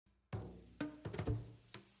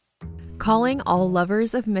Calling all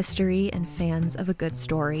lovers of mystery and fans of a good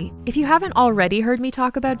story. If you haven't already heard me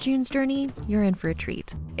talk about June's Journey, you're in for a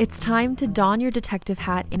treat. It's time to don your detective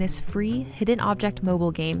hat in this free hidden object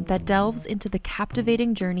mobile game that delves into the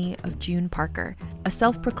captivating journey of June Parker, a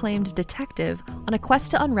self-proclaimed detective on a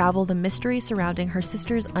quest to unravel the mystery surrounding her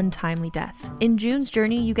sister's untimely death. In June's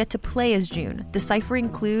Journey, you get to play as June, deciphering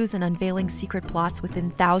clues and unveiling secret plots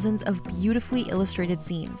within thousands of beautifully illustrated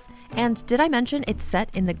scenes. And did I mention it's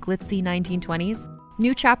set in the glitzy 1920s?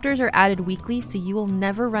 New chapters are added weekly, so you will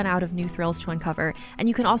never run out of new thrills to uncover, and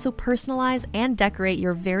you can also personalize and decorate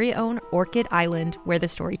your very own Orchid Island where the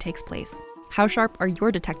story takes place. How sharp are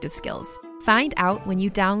your detective skills? Find out when you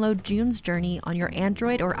download June's Journey on your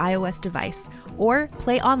Android or iOS device, or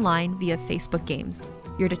play online via Facebook Games.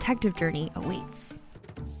 Your detective journey awaits.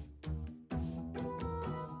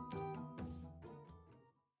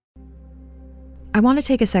 I want to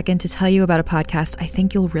take a second to tell you about a podcast I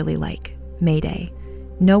think you'll really like, Mayday.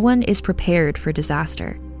 No one is prepared for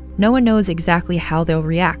disaster. No one knows exactly how they'll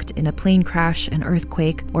react in a plane crash, an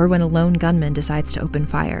earthquake, or when a lone gunman decides to open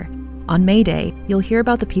fire. On Mayday, you'll hear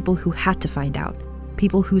about the people who had to find out,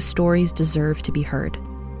 people whose stories deserve to be heard.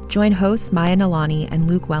 Join hosts Maya Nalani and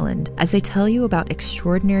Luke Welland as they tell you about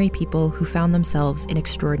extraordinary people who found themselves in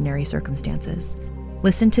extraordinary circumstances.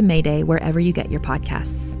 Listen to Mayday wherever you get your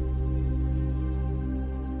podcasts.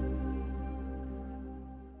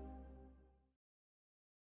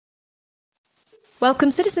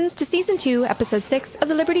 Welcome, citizens, to Season 2, Episode 6 of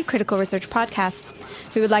the Liberty Critical Research Podcast.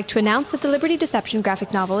 We would like to announce that the Liberty Deception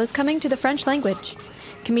graphic novel is coming to the French language.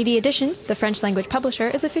 Comedy Editions, the French language publisher,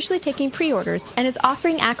 is officially taking pre-orders and is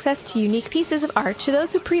offering access to unique pieces of art to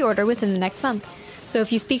those who pre-order within the next month. So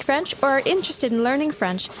if you speak French or are interested in learning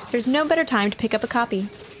French, there's no better time to pick up a copy.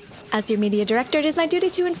 As your media director, it is my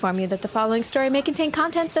duty to inform you that the following story may contain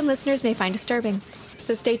content some listeners may find disturbing.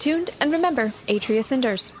 So stay tuned, and remember, Atreus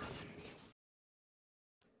endures.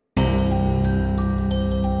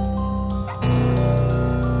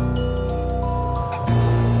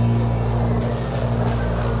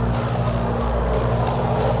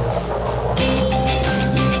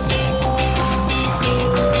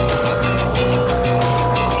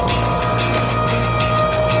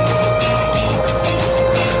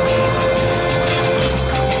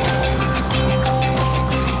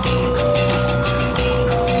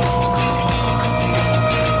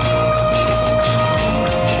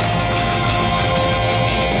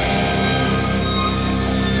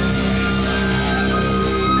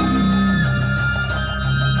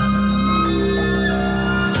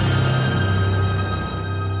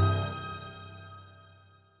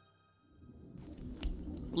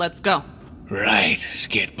 Let's go. Right,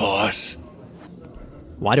 Skid Boss.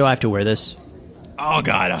 Why do I have to wear this? Oh,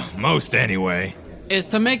 gotta. Most anyway. Is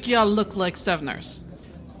to make y'all look like Severners.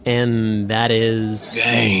 And that is...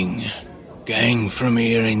 Gang from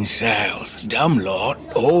here in south. Dumb lot,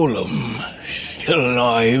 all of 'em. Still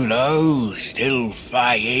alive, though. Still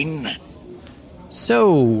fighting.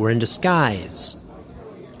 So, we're in disguise.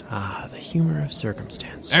 Ah, the humor of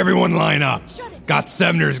circumstance. Everyone line up. Got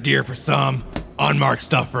Sevner's gear for some, unmarked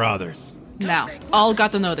stuff for others. Now, all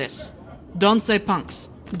got to know this. Don't say punks.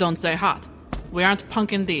 Don't say hot. We aren't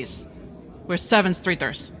punking these. We're 7th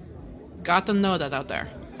Streeters. Got to know that out there.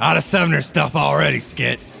 Out of Sevner's stuff already,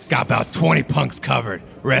 Skit. Got about 20 punks covered.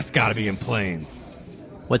 Rest gotta be in planes.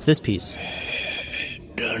 What's this piece?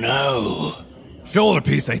 Dunno. Shoulder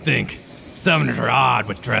piece, I think. Severners are odd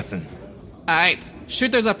with dressing. Alright,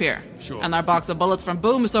 shooters up here. Sure. And our box of bullets from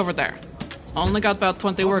Boom is over there. Only got about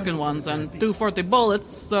 20 working ones and 240 bullets,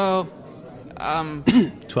 so...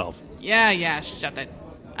 12. Yeah, shut it.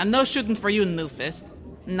 And no shooting for you, New Fist.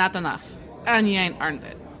 Not enough. And you ain't earned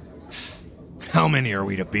it. How many are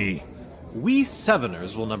we to be? We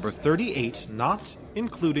Severners will number 38, not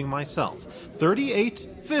including myself. 38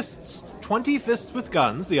 fists. 20 fists with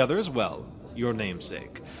guns, the others, well, your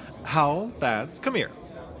namesake. How bad's come here.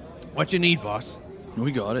 What you need, boss?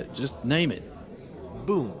 We got it. Just name it.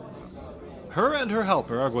 Boom. Her and her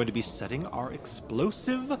helper are going to be setting our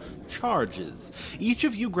explosive charges. Each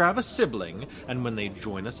of you grab a sibling, and when they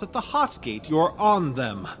join us at the hot gate, you're on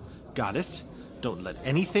them. Got it? Don't let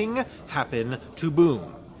anything happen to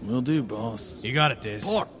Boom. Will do, boss. You got it, Diz.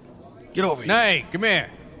 Pork, get over here. Hey, come here.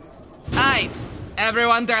 Aight,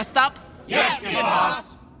 everyone dressed up? Yes,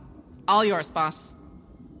 boss. All yours, boss.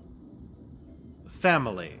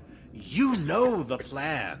 Family, you know the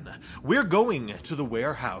plan. We're going to the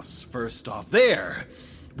warehouse first off. There,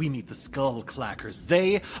 we meet the skull clackers.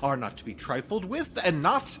 They are not to be trifled with and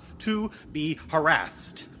not to be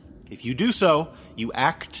harassed. If you do so, you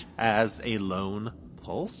act as a lone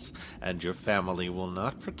pulse, and your family will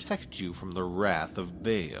not protect you from the wrath of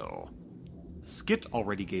Baal. Skit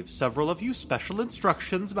already gave several of you special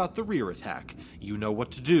instructions about the rear attack. You know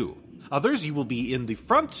what to do. Others, you will be in the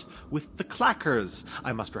front with the clackers.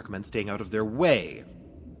 I must recommend staying out of their way.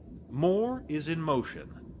 More is in motion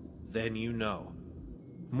than you know.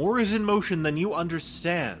 More is in motion than you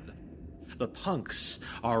understand. The punks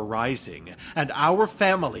are rising, and our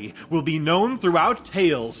family will be known throughout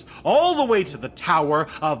Tales, all the way to the Tower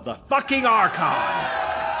of the fucking Archon!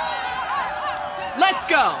 Let's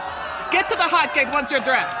go! Get to the hot gate once you're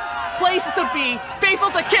dressed. Places to be, people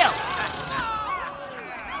to kill!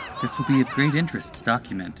 This will be of great interest to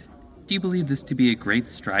document. Do you believe this to be a great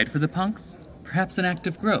stride for the punks? Perhaps an act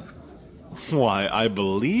of growth? Why, I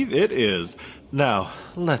believe it is. Now,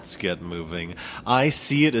 let's get moving. I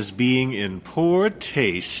see it as being in poor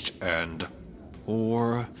taste and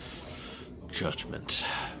poor judgment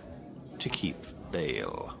to keep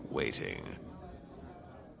Baal waiting.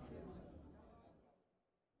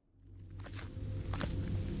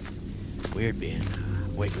 Weird being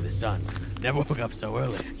awake with the sun. Never woke up so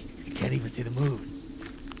early. You can't even see the moons.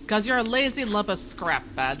 'Cause you're a lazy lump of scrap,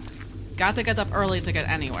 Bads. Gotta get up early to get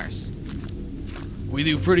anywheres. We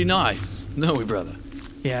do pretty nice, don't we, brother?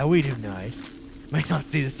 Yeah, we do nice. May not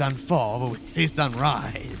see the sun fall, but we see the sun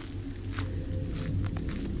rise.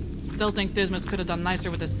 Still think Dismas could have done nicer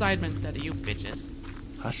with his sidemen instead of you bitches.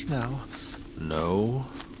 Hush now. No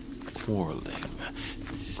quarreling.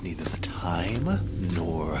 This is neither the time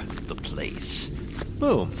nor the place.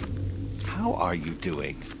 Boom. How are you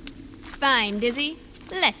doing? Fine, Dizzy.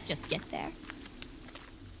 Let's just get there.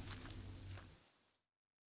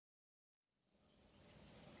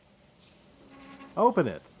 Open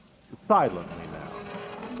it. Silently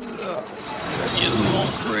now. You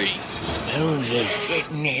free. Smells of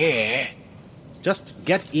shit in here. Just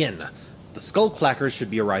get in. The skull clackers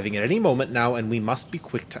should be arriving at any moment now, and we must be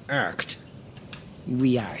quick to act.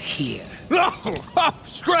 We are here. Oh,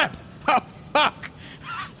 scrap! Oh, fuck!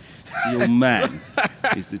 Your man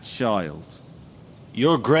is a child.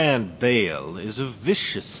 Your Grand Baal is a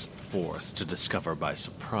vicious force to discover by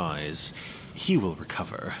surprise. He will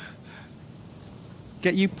recover.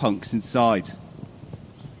 Get you punks inside.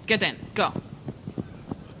 Get in, go.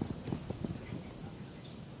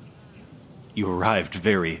 You arrived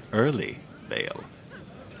very early, Baal.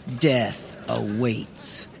 Death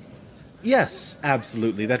awaits. Yes,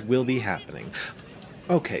 absolutely, that will be happening.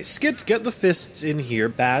 Okay, Skit, get the fists in here.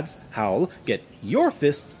 Bads, Howl, get your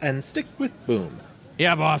fists and stick with Boom.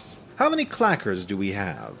 Yeah, boss. How many clackers do we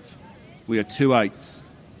have? We are 2 8s.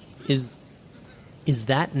 Is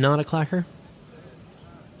that not a clacker?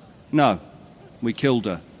 No, we killed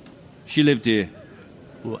her. She lived here.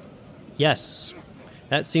 Yes.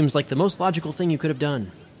 That seems like the most logical thing you could have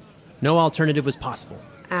done. No alternative was possible.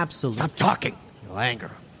 Absolutely. Stop talking. You'll anger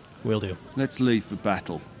him. Will do. Let's leave for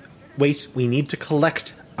battle. Wait, we need to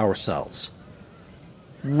collect ourselves.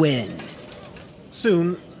 When?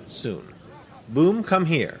 Soon. Boom, come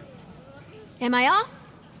here. Am I off?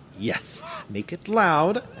 Yes, make it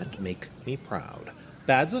loud and make me proud.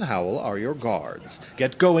 Bads and Howl are your guards.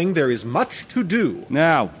 Get going, there is much to do.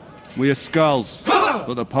 Now, we are skulls,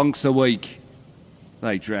 but the punks are weak.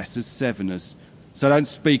 They dress as Seveners, so don't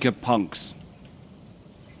speak of punks.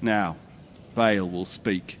 Now, Baal will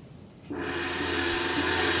speak.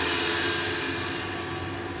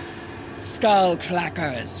 Skull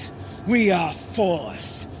clackers. We are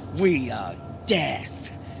force. We are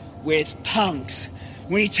death. With punks,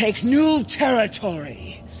 we take new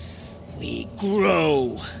territory. We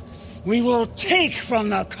grow. We will take from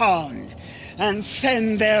the Khan and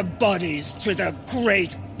send their bodies to the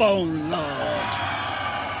great Bone Lord.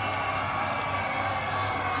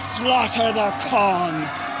 Slaughter the Khan.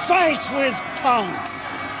 Fight with punks.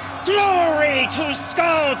 Glory to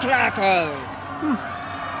Skull Clackers.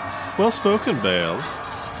 Well spoken, Baal.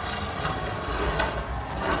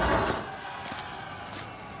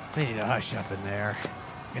 They need to hush up in there.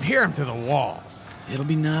 I can hear him through the walls. It'll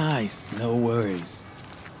be nice, no worries.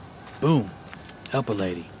 Boom. Help a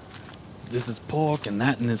lady. This is pork and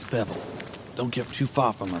that in this pebble. Don't get too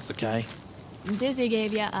far from us, okay? Dizzy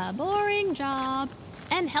gave you a boring job.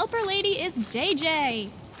 And helper lady is JJ.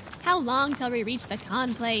 How long till we reach the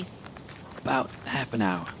Khan place? About half an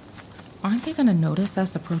hour. Aren't they gonna notice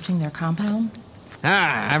us approaching their compound?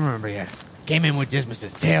 I remember you. Came in with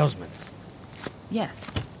Dismas's talesmans.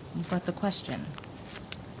 Yes, but the question.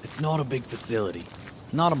 It's not a big facility.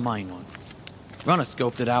 Not a mine one. Runner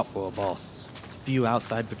scoped it out for a boss. A few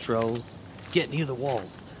outside patrols. Get near the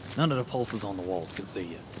walls. None of the pulses on the walls can see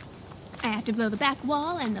you. I have to blow the back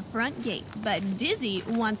wall and the front gate, but Dizzy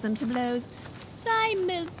wants them to blow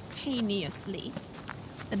simultaneously.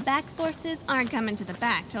 The back forces aren't coming to the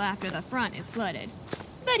back till after the front is flooded.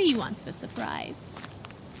 But he wants the surprise.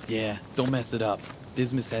 Yeah, don't mess it up.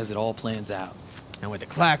 Dismas has it all plans out. And with the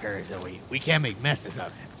clackers, we can't make messes of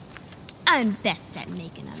it. I'm best at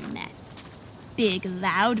making a mess. Big,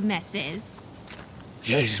 loud messes.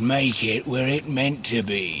 Just make it where it meant to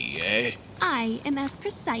be, eh? I am as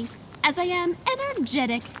precise as I am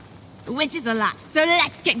energetic. Which is a lot, so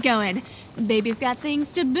let's get going. Baby's got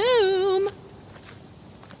things to boom.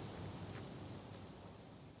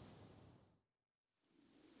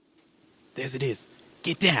 There's it is.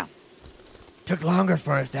 Get down. Took longer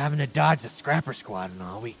for us to having to dodge the scrapper squad and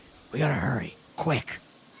all. We gotta hurry. Quick.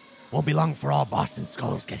 Won't be long for all Boston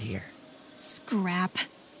skulls get here. Scrap.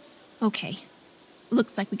 Okay.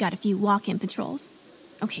 Looks like we got a few walk-in patrols.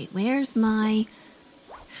 Okay, where's my...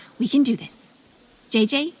 We can do this.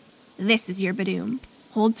 JJ, this is your badoom.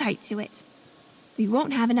 Hold tight to it. We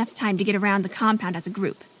won't have enough time to get around the compound as a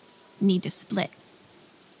group. Need to split.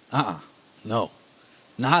 No.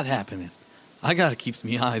 Not happening. I gotta keep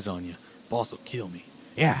me eyes on you. Boss will kill me.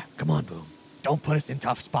 Yeah, come on, Boom. Don't put us in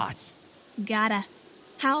tough spots. Gotta.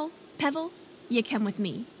 Hal, Pebble, you come with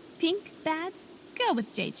me. Pink, Bads, go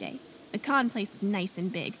with JJ. The con place is nice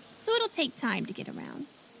and big, so it'll take time to get around.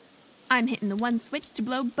 I'm hitting the one switch to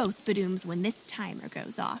blow both badooms when this timer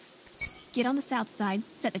goes off. Get on the south side,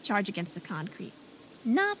 set the charge against the concrete.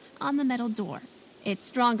 Not on the metal door. It's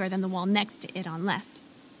stronger than the wall next to it on left.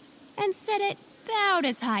 And set it about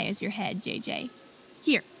as high as your head, JJ.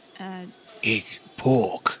 Here, It's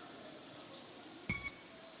pork.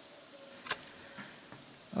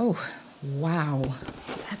 Oh, wow.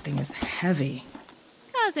 That thing is heavy.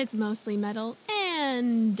 'Cause it's mostly metal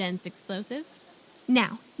and dense explosives.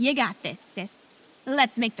 Now, you got this, sis.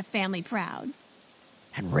 Let's make the family proud.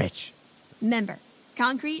 And rich. Remember,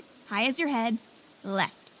 concrete, high as your head,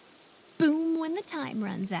 left. Boom when the time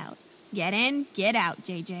runs out. Get in, get out,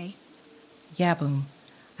 JJ. Yeah, Boom.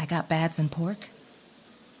 I got Bads and pork.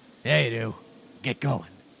 Yeah, you do. Get going.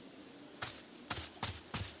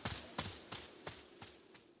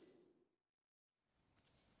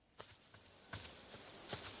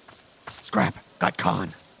 Scrap, got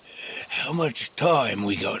con. How much time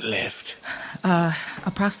we got left?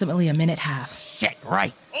 Approximately a minute half. Shit,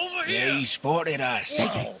 right. Over here! Yeah, he spotted us.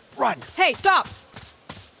 JJ, run. Hey, stop!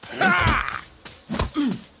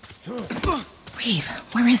 Reeve,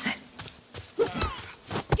 where is it?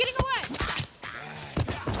 Getting away!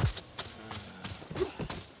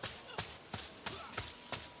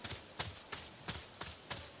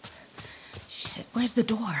 Shit, where's the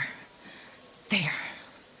door? There.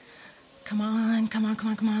 Come on, come on, come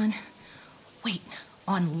on, come on. Wait,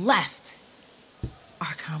 on left.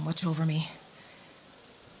 Archon, watch over me.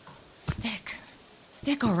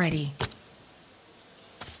 Stick already.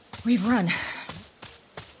 Reeve, run.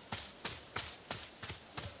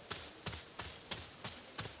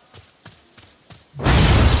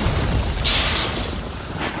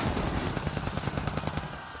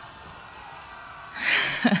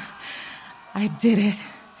 I did it.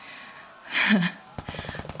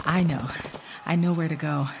 I know where to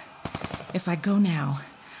go. If I go now,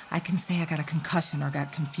 I can say I got a concussion or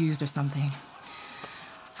got confused or something.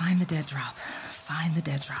 Find the dead drop. Find the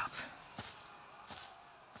dead drop.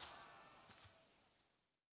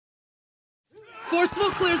 Four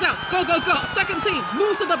smoke clears out. Go, go, go. Second team,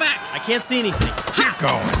 move to the back. I can't see anything. Keep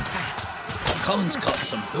going. Cone's got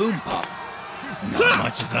some boom pop. Not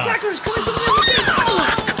much as us. Clackers coming from the other team.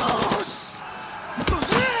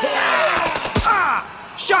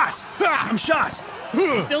 Shot! I'm shot.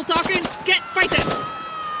 Still talking? Get fighting.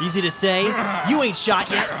 Easy to say. You ain't shot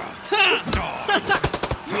yet.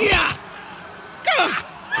 Yeah.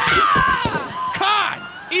 Con!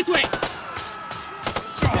 East way.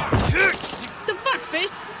 The fuck,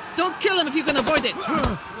 Fist? Don't kill him if you can avoid it.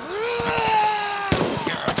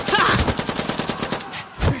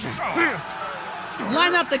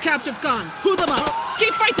 Line up the captured con. Hood them up.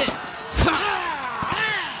 Keep fighting.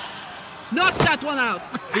 Knock that one out.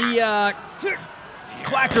 The,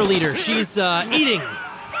 clacker leader, she's, eating.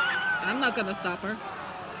 I'm not gonna stop her.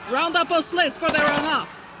 Round up those slaves before they run off.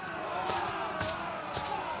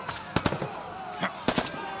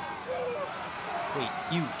 Wait,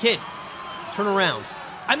 you kid. Turn around.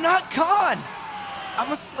 I'm not Khan! I'm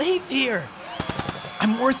a slave here.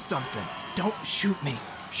 I'm worth something. Don't shoot me.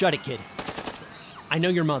 Shut it, kid. I know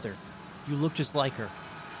your mother. You look just like her.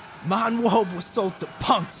 Man Wob was sold to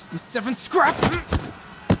punks, you seven scrap!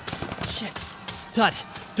 Shit. Tut,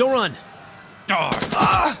 don't run. Dog.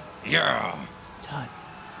 Yeah. Tut.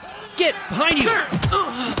 Skip, behind you!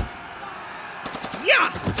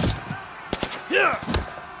 Yeah.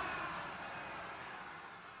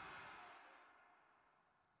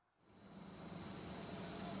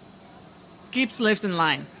 Keep slaves in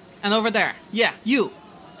line. And over there, yeah, you.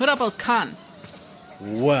 Put up those con.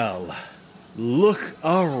 Well, look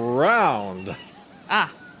around.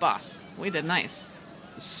 Ah, boss, we did nice.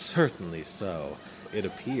 Certainly so, it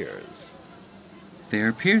appears. There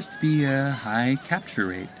appears to be a high capture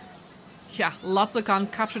rate. Yeah, lots of con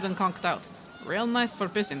captured and conked out. Real nice for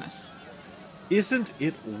business. Isn't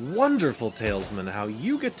it wonderful, Talesman, how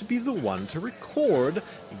you get to be the one to record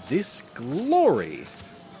this glory?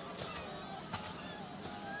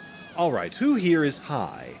 All right, who here is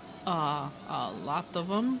high? A lot of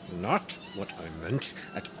them? Not what I meant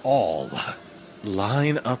at all.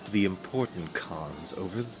 Line up the important cons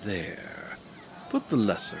over there. Put the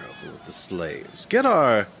lesser over with the slaves. Get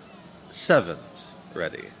our sevens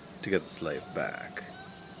ready to get the slave back.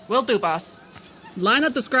 Will do, boss. Line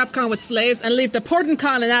up the scrap con with slaves and leave the important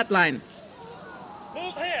con in that line.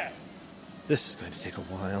 Move here! This is going to take a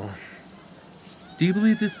while. Do you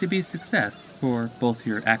believe this to be a success for both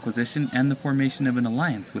your acquisition and the formation of an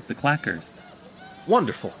alliance with the Clackers?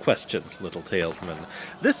 Wonderful question, little talesman.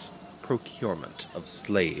 This procurement of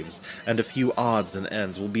slaves and a few odds and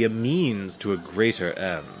ends will be a means to a greater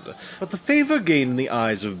end. But the favor gained in the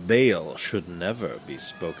eyes of Baal should never be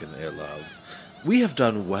spoken ill of. We have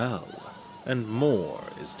done well, and more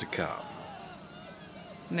is to come.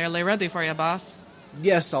 Nearly ready for you, boss.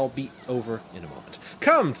 Yes, I'll be over in a moment.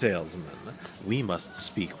 Come, talesman, we must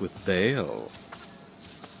speak with Baal.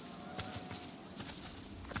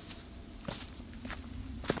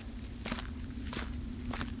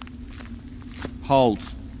 Halt.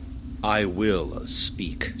 I will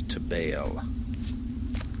speak to Baal.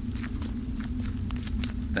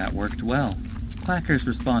 That worked well. Clackers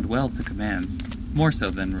respond well to commands, more so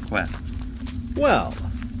than requests. Well,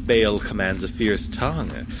 Baal commands a fierce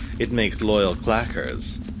tongue. It makes loyal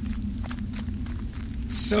clackers.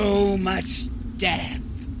 So much death.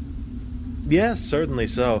 Yes, certainly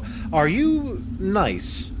so. Are you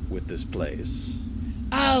nice with this place?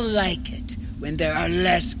 I'll like it when there are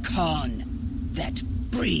less con that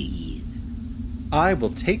breathe. I will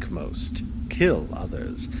take most, kill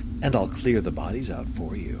others, and I'll clear the bodies out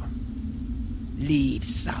for you. Leave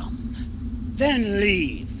some. Then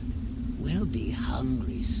leave. We'll be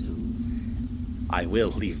hungry soon. I will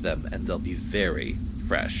leave them, and they'll be very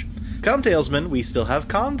fresh. Come, talesman, we still have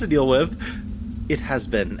con to deal with. It has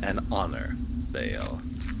been an honor, Baal.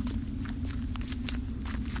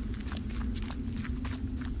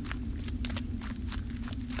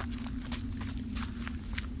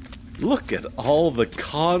 Look at all the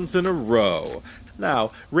cons in a row.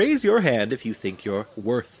 Now, raise your hand if you think you're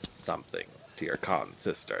worth something to your con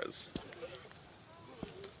sisters.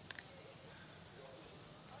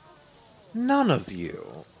 None of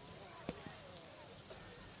you.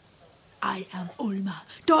 I am Ulma,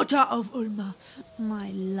 daughter of Ulma. My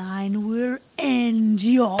line will end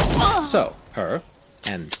your... So, her,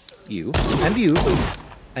 and you, and you,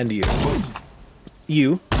 and you,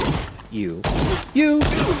 you,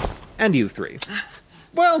 and you three.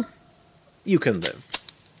 Well, you can live.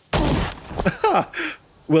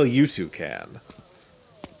 Well, you two can.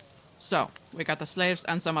 So, we got the slaves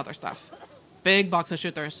and some other stuff. Big box of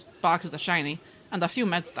shooters, boxes of shiny, and a few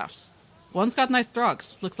med stuffs. One's got nice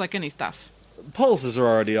drugs, looks like any stuff. Pulses are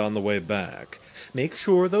already on the way back. Make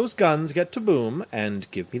sure those guns get to boom, and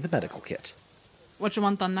give me the medical kit. What you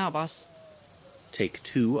want done now, boss? Take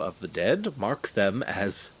 2 of the dead, mark them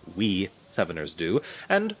as we Seveners do,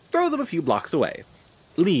 and throw them a few blocks away.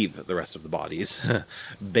 Leave the rest of the bodies.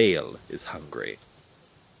 Baal is hungry.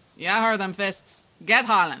 Yeah, I heard them fists. Get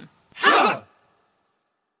hauling.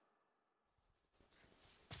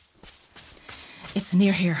 It's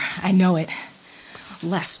near here. I know it.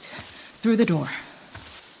 Left. Through the door.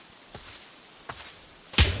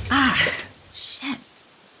 Ah! Shit.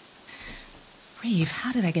 Reeve,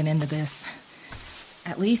 how did I get into this?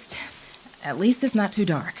 At least it's not too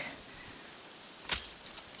dark.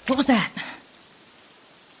 What was that?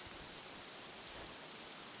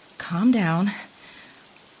 Calm down.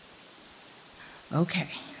 Okay.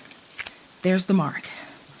 There's the mark.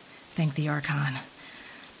 Thank the Archon.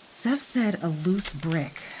 Zev said a loose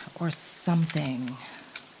brick or something.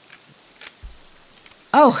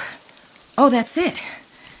 Oh, that's it.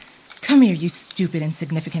 Come here, you stupid,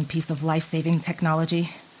 insignificant piece of life-saving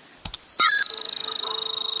technology.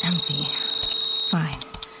 Empty. Fine.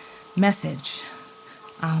 Message.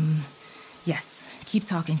 Yes. Keep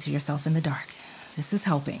talking to yourself in the dark. This is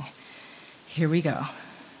helping. Here we go.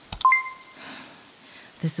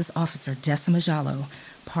 This is Officer Decima Jalo,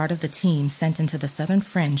 part of the team sent into the Southern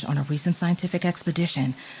Fringe on a recent scientific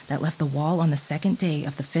expedition that left the wall on the second day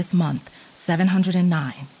of the 5th month,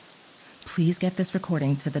 709. Please get this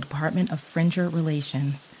recording to the Department of Fringer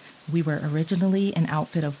Relations. We were originally an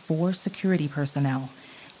outfit of 4 security personnel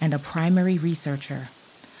and a primary researcher.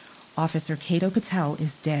 Officer Cato Patel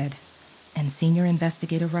is dead, and Senior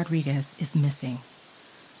Investigator Rodriguez is missing.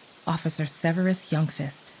 Officer Severus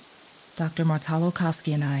Youngfist, Dr.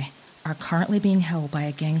 Martalokovsky, and I are currently being held by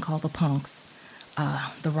a gang called the Punks,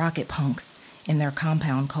 the Rocket Punks, in their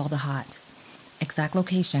compound called the Hot. Exact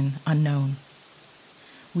location unknown.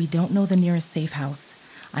 We don't know the nearest safe house.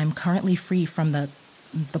 I'm currently free from the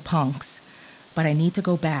Punks, but I need to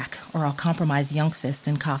go back or I'll compromise Youngfist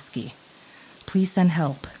and Kovsky. Please send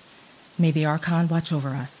help. May the Archon watch over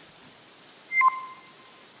us.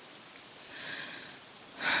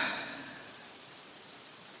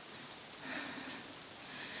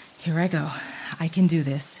 Here I go. I can do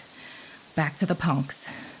this. Back to the Punks.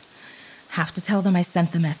 Have to tell them I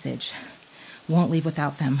sent the message. Won't leave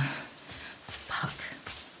without them. Fuck.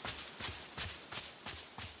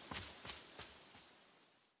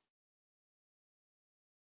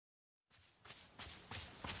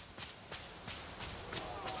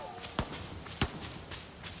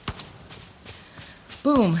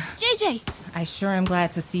 Boom. JJ! I sure am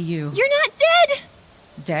glad to see you. You're not dead!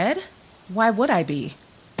 Dead? Why would I be?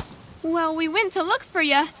 Well, we went to look for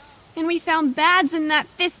you, and we found Bads in that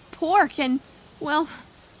fist pork, and, well,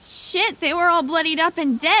 shit, they were all bloodied up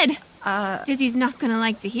and dead. Dizzy's not gonna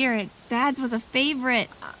like to hear it. Bads was a favorite.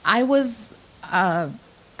 I'm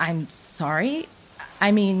sorry.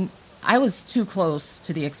 I mean, I was too close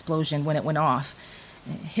to the explosion when it went off.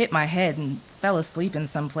 It hit my head and fell asleep in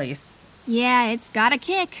some place. Yeah, it's got a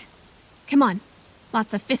kick. Come on.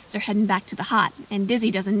 Lots of fists are heading back to the Hot, and Dizzy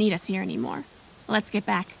doesn't need us here anymore. Let's get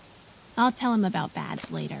back. I'll tell him about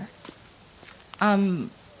Bads later.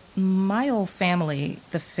 My old family,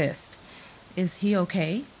 the Fist, is he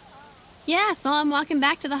okay? Yeah, saw him walking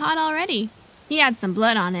back to the Hot already. He had some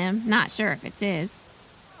blood on him, not sure if it's his.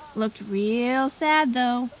 Looked real sad,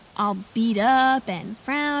 though. All beat up and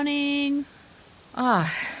frowning.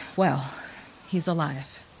 Well, he's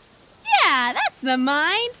alive. Yeah, that's the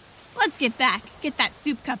mind. Let's get back. Get that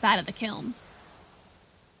soup cup out of the kiln.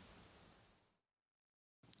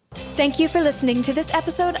 Thank you for listening to this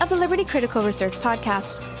episode of the Liberty Critical Research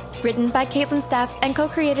Podcast. Written by Caitlin Statz and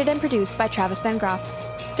co-created and produced by Travis Van Graff.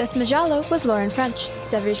 Des Majalo was Lauren French.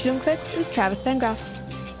 Severus Lundqvist was Travis Van Graff.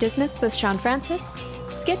 Dismiss was Sean Francis.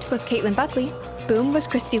 Skit was Caitlin Buckley. Boom was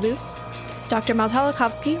Christy Luce. Dr.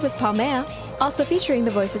 Maltolokovsky was Paul Mea. Also featuring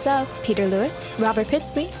the voices of Peter Lewis, Robert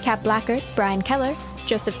Pitsley, Kat Blackard, Brian Keller,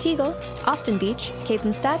 Joseph Teagle, Austin Beach,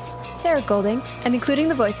 Caitlin Statz, Sarah Golding, and including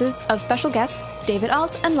the voices of special guests David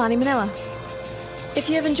Alt and Lonnie Manila. If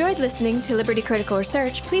you have enjoyed listening to Liberty Critical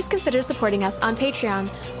Research, please consider supporting us on Patreon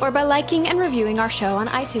or by liking and reviewing our show on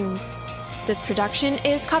iTunes. This production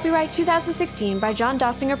is copyright 2016 by John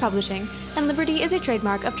Dossinger Publishing, and Liberty is a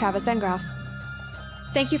trademark of Travis Van Graff.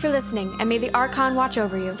 Thank you for listening, and may the Archon watch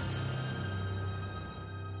over you.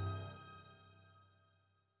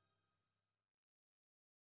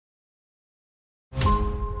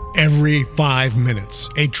 Every 5 minutes,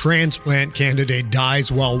 a transplant candidate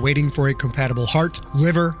dies while waiting for a compatible heart,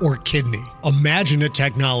 liver, or kidney. Imagine a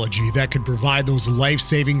technology that could provide those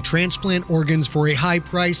life-saving transplant organs for a high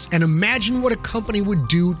price, and imagine what a company would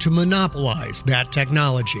do to monopolize that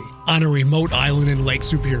technology. On a remote island in Lake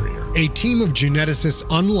Superior, a team of geneticists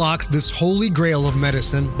unlocks this holy grail of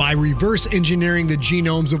medicine by reverse engineering the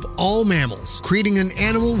genomes of all mammals, creating an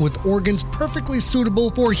animal with organs perfectly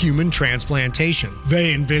suitable for human transplantation.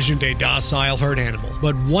 They envisioned a docile herd animal,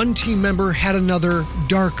 but one team member had another,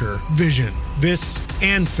 darker vision. This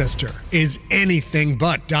ancestor is anything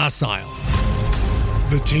but docile.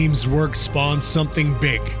 The team's work spawned something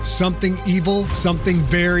big, something evil, something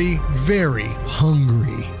very, very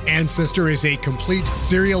hungry. Ancestor is a complete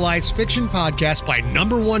serialized fiction podcast by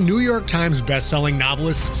 #1 New York Times bestselling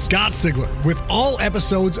novelist Scott Sigler, with all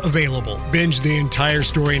episodes available. Binge the entire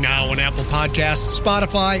story now on Apple Podcasts,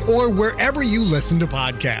 Spotify, or wherever you listen to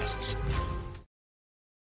podcasts.